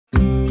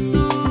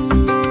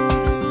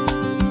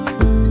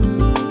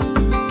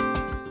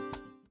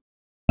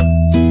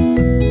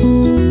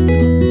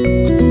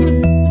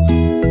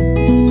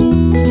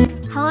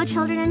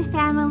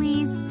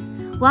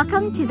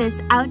Welcome to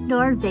this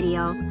outdoor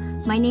video.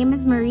 My name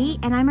is Marie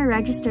and I'm a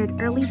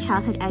registered early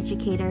childhood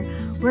educator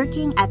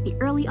working at the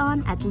Early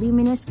On at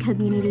Luminous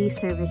Community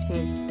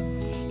Services.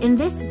 In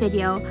this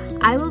video,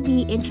 I will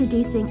be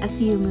introducing a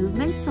few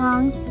movement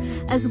songs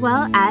as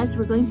well as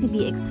we're going to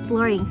be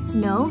exploring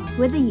snow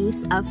with the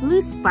use of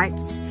loose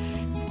parts,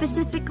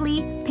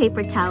 specifically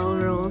paper towel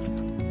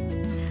rolls.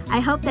 I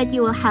hope that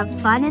you will have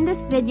fun in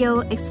this video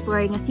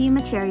exploring a few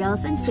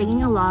materials and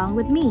singing along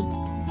with me.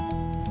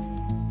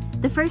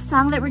 The first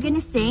song that we're going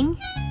to sing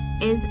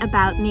is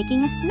about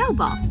making a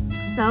snowball.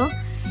 So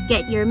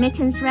get your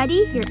mittens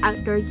ready, your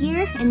outdoor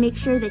gear, and make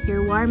sure that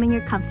you're warm and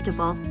you're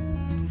comfortable.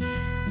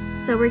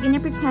 So we're going to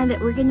pretend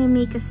that we're going to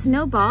make a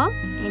snowball,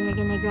 and you're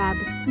going to grab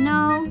a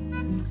snow,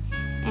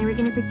 and we're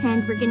going to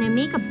pretend we're going to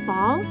make a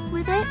ball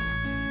with it.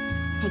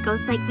 It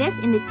goes like this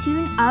in the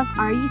tune of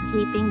Are You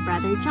Sleeping,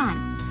 Brother John?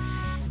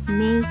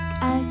 Make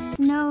a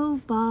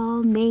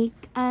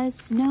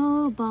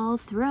snowball,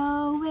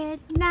 throw it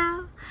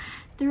now.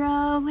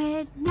 Throw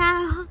it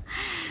now,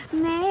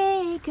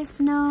 make a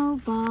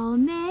snowball,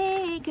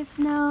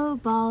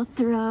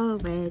 throw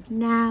it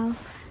now,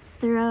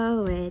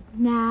 throw it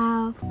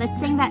now. Let's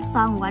sing that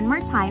song one more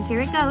time.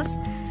 Here it goes.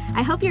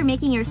 I hope you're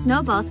making your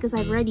snowballs because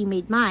I've already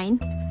made mine.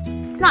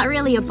 It's not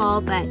really a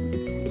ball, but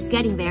it's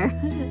getting there.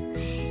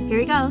 Here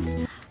it goes.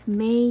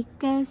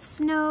 Make a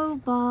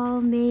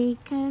snowball, throw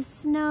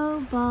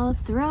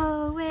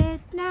it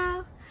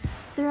now,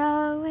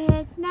 throw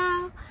it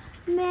now.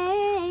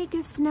 Make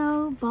a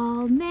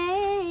snowball,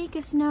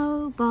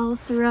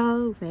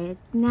 throw it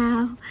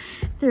now,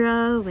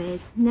 throw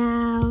it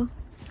now.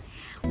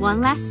 One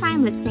last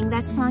time, let's sing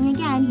that song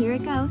again. Here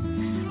it goes.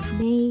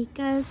 Make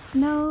a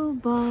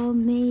snowball,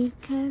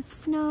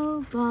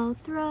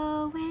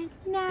 throw it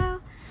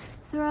now,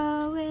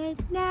 throw it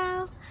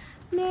now.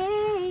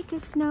 Make a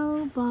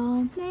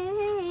snowball,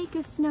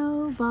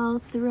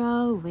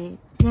 throw it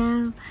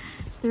now,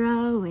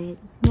 throw it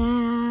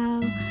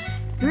now.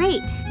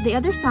 Great! The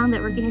other song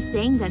that we're going to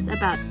sing that's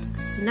about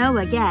snow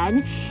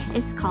again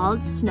is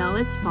called Snow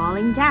is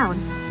Falling Down.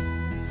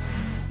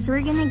 So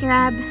we're going to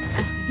grab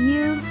a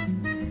few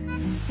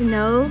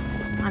snow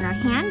on our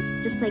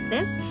hands, just like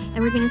this,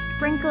 and we're going to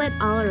sprinkle it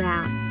all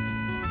around.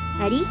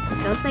 Ready?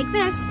 It goes like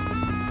this.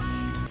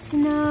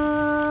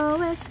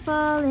 Snow is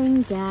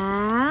falling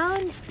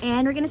down,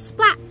 and we're going to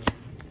splat.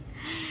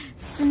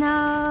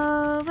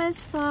 Snow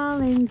is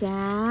falling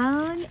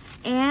down,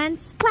 and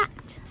splat.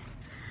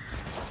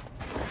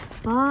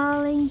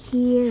 Falling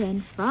here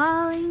and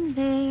falling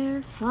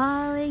there,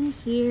 falling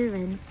here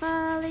and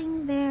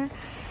falling there.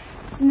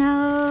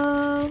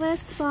 Snow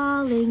is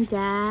falling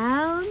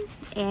down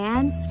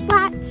and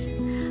splat.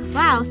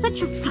 Wow,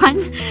 such a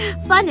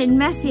fun and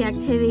messy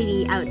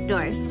activity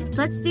outdoors.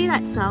 Let's do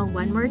that song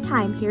one more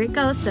time. Here it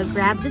goes. So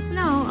grab the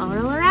snow all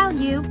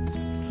around you.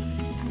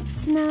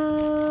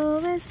 Snow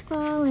is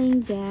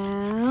falling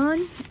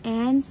down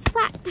and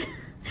splat.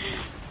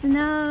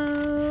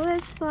 Snow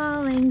is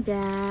falling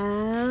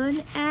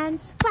down and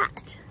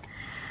splat.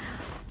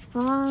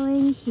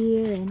 Falling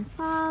here and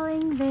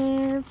falling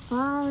there,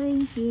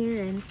 falling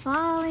here and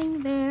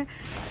falling there.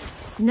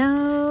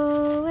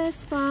 Snow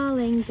is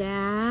falling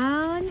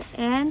down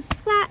and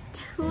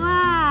splat.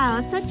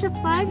 Wow, such a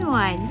fun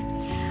one.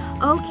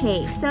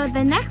 Okay, so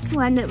the next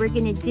one that we're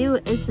gonna do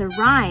is a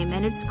rhyme,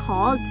 and it's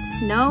called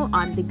Snow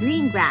on the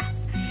Green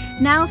Grass.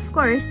 Now, of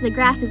course, the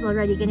grass is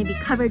already gonna be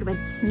covered with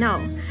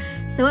snow.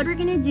 So what we're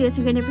gonna do is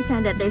we're gonna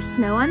pretend that there's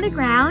snow on the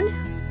ground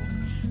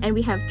and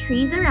we have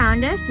trees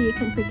around us. So you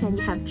can pretend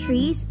you have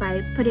trees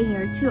by putting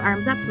your two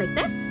arms up like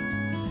this.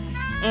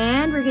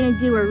 And we're gonna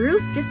do a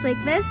roof just like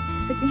this.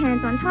 Put your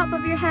hands on top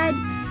of your head.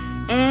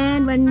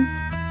 And when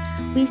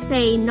we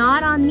say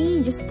not on me,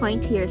 you just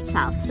point to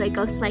yourself. So it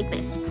goes like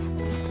this.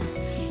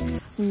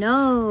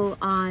 Snow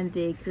on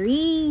the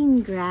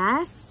green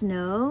grass,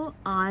 snow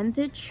on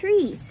the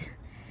trees.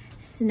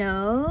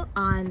 Snow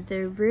on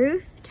the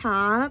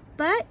rooftop,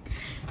 but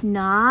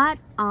not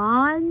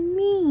on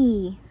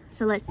me.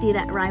 So let's do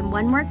that rhyme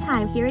one more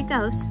time. Here it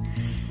goes.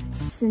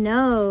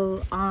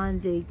 Snow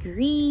on the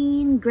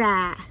green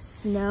grass,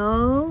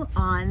 snow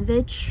on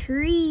the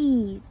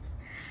trees.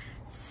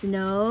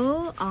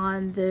 Snow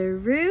on the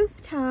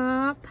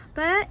rooftop,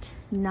 but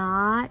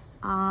not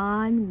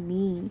on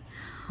me.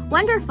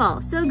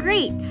 Wonderful, so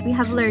great. We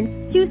have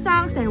learned 2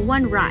 songs and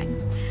 1 rhyme.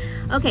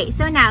 Okay,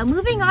 so now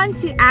moving on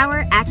to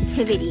our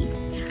activity.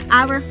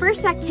 Our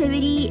first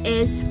activity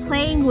is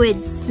playing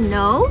with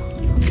snow,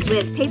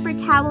 with paper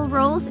towel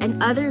rolls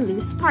and other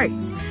loose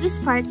parts. Loose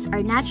parts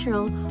are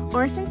natural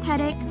or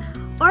synthetic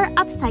or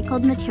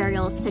upcycled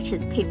materials such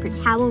as paper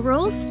towel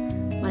rolls,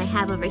 what I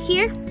have over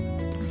here,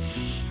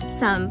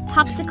 some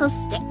popsicle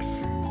sticks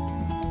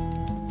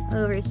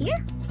over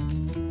here,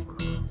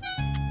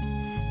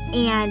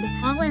 and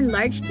all in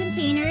large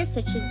containers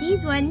such as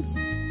these ones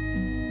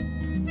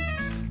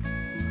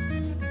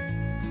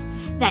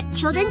that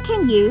children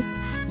can use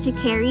to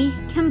carry,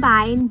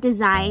 combine,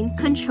 design,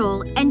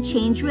 control, and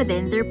change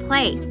within their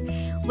play.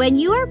 When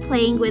you are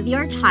playing with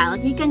your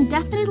child, you can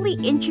definitely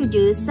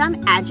introduce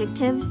some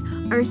adjectives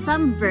or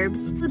some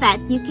verbs so that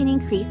you can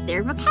increase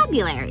their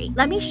vocabulary.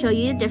 Let me show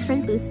you the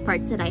different loose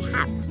parts that I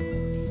have.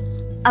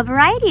 A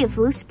variety of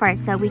loose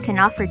parts that we can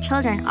offer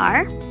children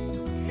are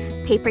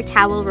paper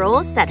towel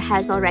rolls that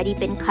has already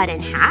been cut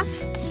in half.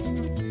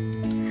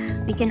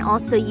 We can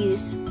also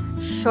use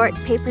short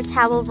paper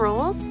towel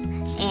rolls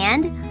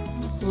and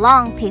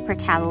long paper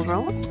towel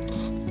rolls.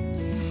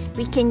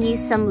 We can use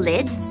some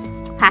lids,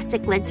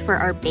 plastic lids for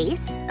our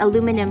base,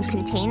 aluminum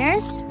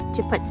containers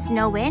to put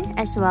snow in,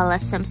 as well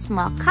as some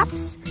small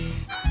cups.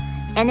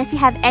 And if you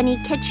have any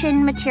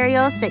kitchen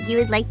materials that you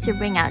would like to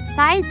bring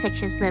outside,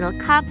 such as little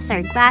cups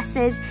or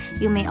glasses,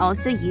 you may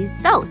also use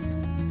those.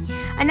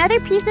 Another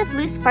piece of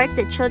loose parts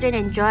that children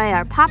enjoy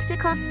are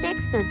popsicle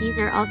sticks. So these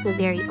are also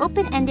very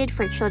open-ended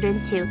for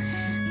children to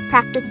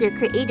practice their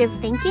creative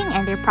thinking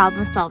and their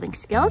problem-solving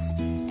skills.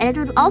 And it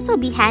would also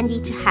be handy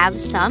to have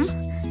some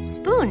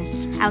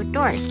spoon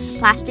outdoors.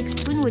 Plastic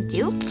spoon would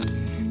do,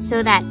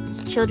 so that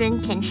children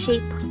can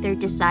shape their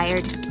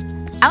desired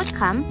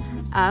outcome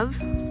of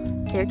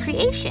their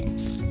creation.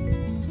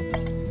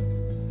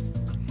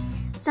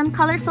 Some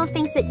colorful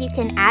things that you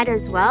can add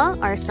as well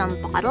are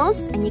some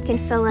bottles, and you can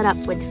fill it up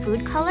with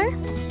food color.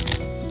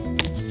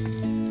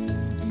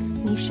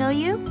 Let me show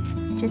you,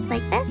 just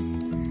like this.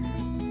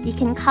 You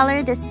can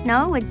color the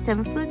snow with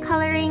some food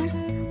coloring.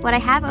 What I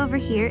have over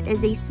here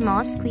is a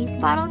small squeeze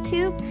bottle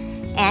tube,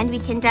 and we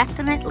can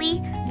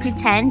definitely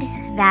pretend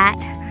that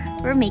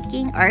we're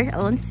making our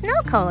own snow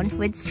cone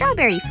with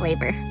strawberry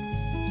flavor.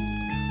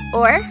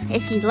 Or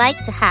if you'd like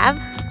to have,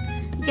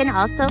 you can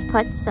also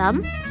put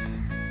some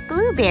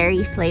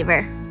blueberry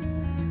flavor.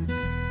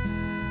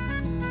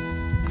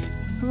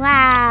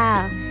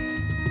 Wow!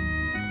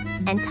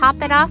 And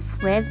top it off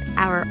with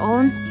our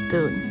own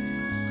spoon.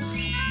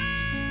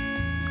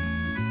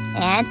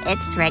 And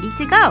it's ready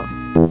to go.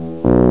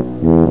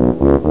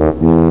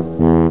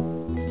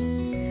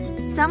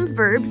 Some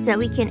verbs that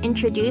we can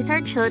introduce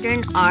our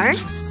children are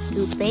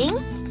scooping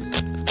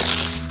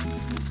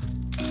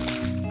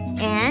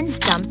and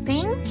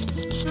dumping.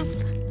 Scoop,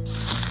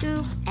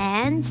 scoop,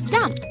 and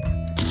dump.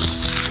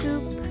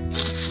 Scoop,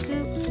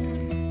 scoop,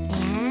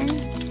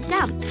 and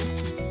dump.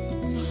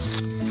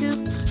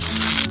 Scoop,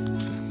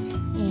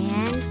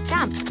 and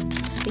dump.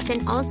 We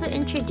can also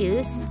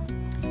introduce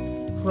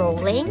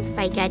rolling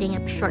by getting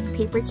a short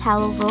paper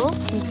towel roll.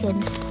 We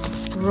can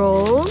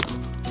roll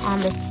on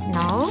the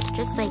snow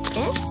just like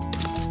this,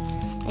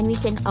 and we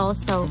can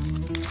also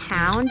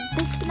pound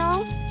the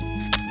snow,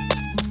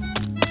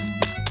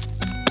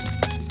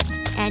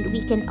 and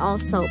we can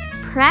also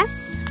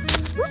press.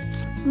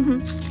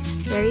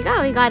 There you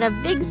go, we got a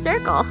big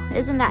circle.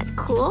 Isn't that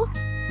cool?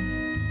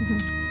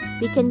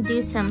 We can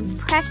do some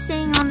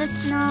pressing on the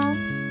snow.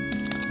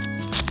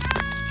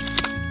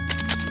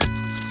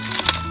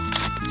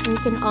 We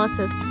can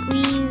also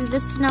squeeze the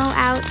snow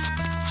out.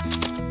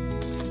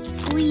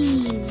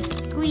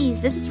 Squeeze, squeeze.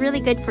 This is really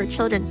good for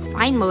children's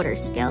fine motor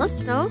skills.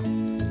 So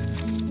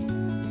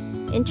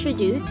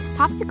introduce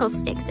popsicle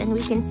sticks, and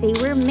we can say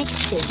we're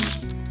mixing.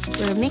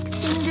 We're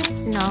mixing the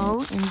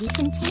snow in the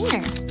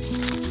container.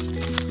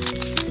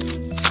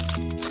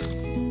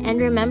 And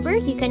remember,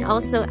 you can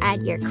also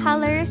add your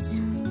colors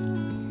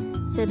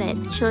so that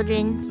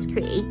children's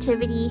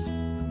creativity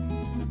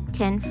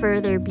can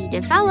further be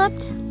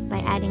developed by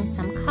adding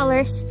some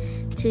colors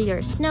to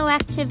your snow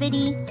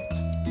activity.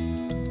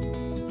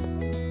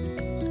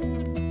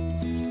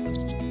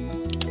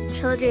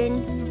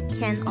 Children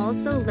can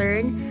also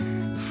learn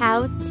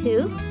how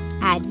to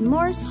add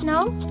more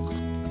snow,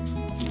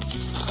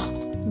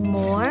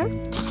 more,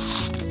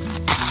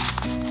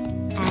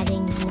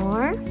 adding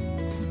more,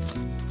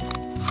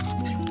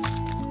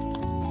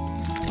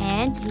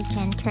 and we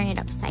can turn it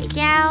upside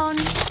down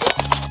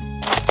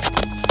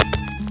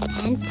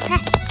and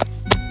press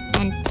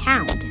and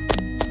pound.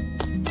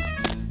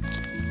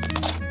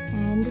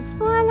 And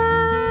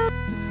voila!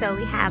 So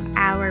we have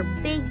our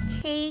big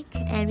cake,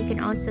 and we can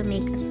also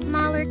make a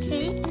smaller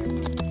cake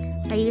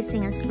by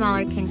using a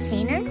smaller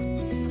container.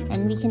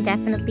 And we can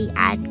definitely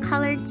add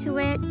color to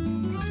it,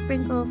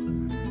 sprinkle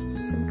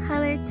some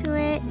color to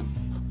it.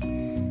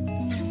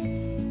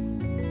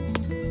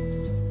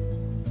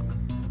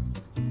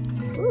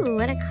 Ooh,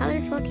 what a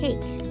colorful cake.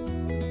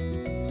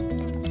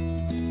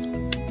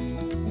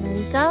 There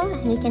we go.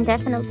 And you can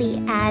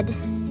definitely add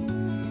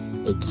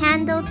a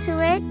candle to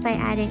it by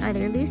adding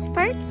other loose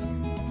parts.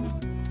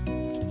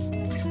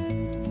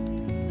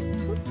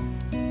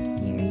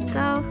 There you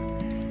go.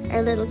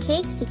 Our little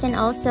cakes. You can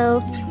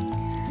also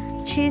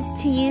choose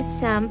to use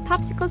some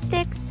popsicle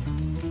sticks.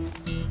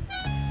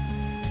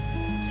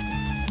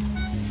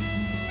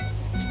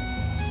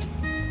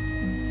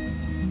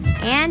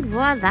 And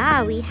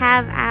voila, we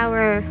have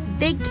our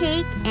big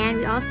cake, and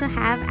we also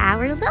have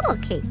our little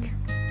cake.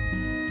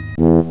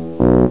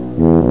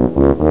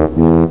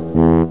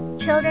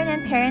 Children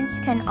and parents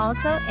can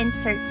also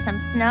insert some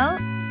snow.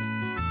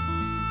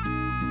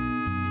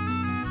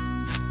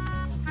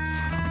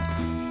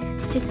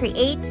 to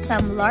create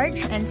some large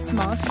and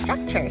small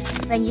structures.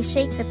 When you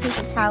shake the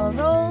paper towel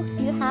roll,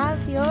 you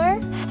have your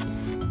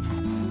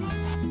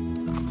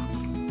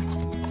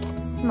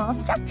small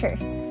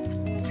structures.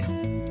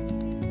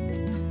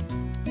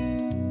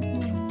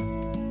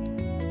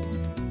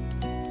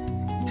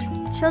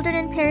 Children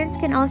and parents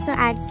can also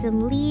add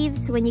some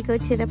leaves when you go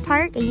to the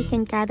park, and you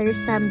can gather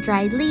some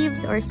dried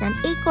leaves or some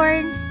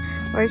acorns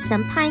or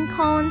some pine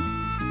cones,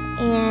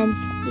 and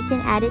you can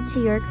add it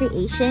to your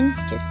creation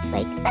just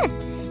like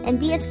this, and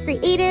be as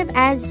creative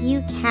as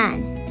you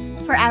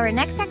can. For our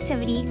next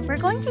activity, we're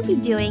going to be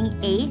doing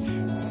a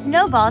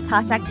snowball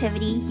toss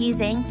activity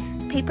using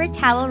paper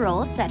towel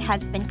rolls that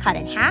has been cut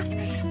in half,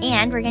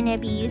 and we're going to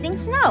be using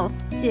snow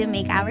to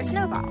make our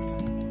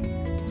snowballs.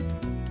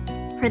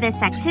 For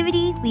this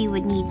activity, we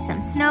would need some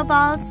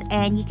snowballs,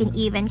 and you can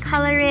even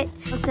color it.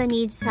 Also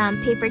need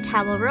some paper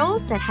towel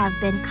rolls that have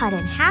been cut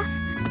in half.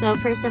 So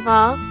first of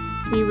all,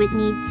 we would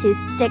need to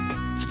stick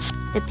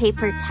the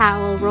paper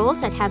towel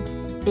rolls that have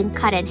been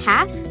cut in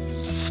half,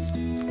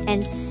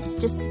 and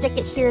just stick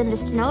it here in the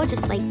snow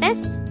just like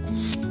this.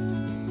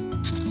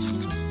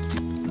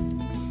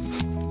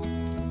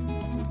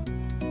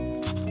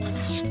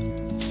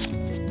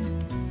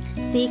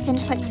 So you can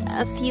put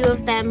a few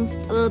of them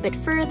a little bit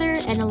further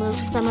and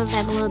some of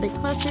them a little bit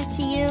closer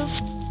to you.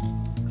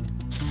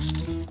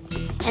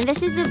 And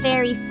this is a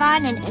very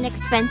fun and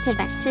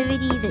inexpensive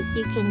activity that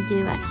you can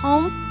do at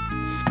home.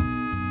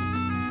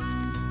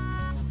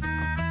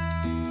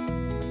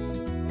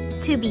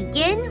 To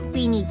begin,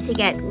 we need to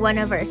get one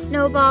of our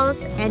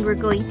snowballs, and we're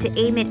going to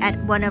aim it at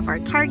one of our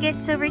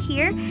targets over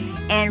here.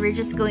 And we're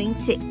just going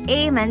to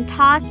aim and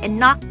toss and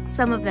knock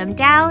some of them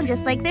down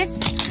just like this.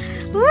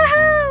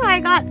 Woohoo! I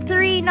got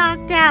 3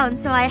 knocked down,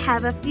 so I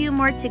have a few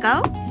more to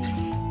go.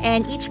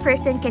 And each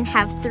person can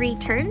have 3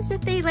 turns if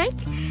they like.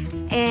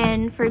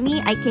 And for me,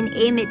 I can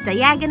aim it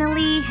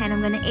diagonally, and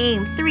I'm gonna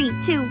aim 3,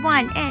 2,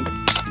 1, and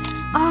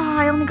oh,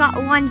 I only got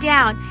 1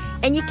 down.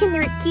 And you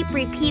can keep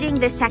repeating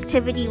this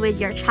activity with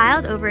your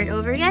child over and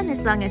over again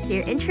as long as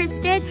they're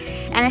interested.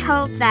 And I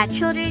hope that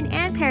children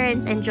and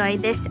parents enjoy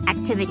this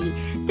activity.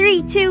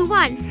 3, 2,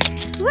 1.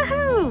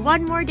 Woohoo!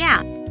 1 more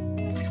down.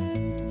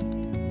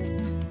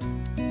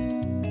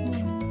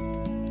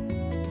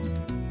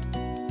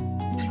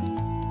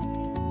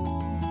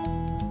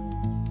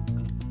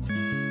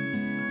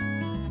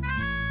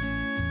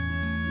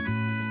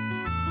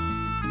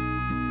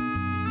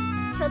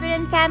 Children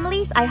and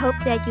families, I hope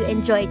that you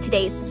enjoyed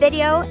today's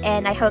video,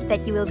 and I hope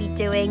that you will be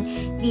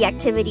doing the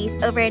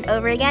activities over and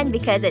over again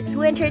because it's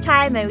winter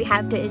time and we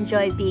have to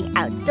enjoy being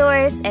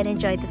outdoors and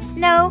enjoy the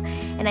snow.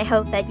 And I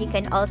hope that you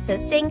can also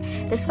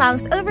sing the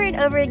songs over and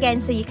over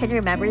again so you can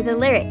remember the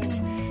lyrics.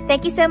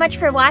 Thank you so much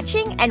for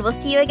watching, and we'll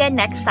see you again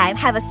next time.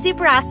 Have a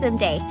super awesome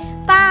day.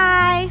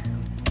 Bye!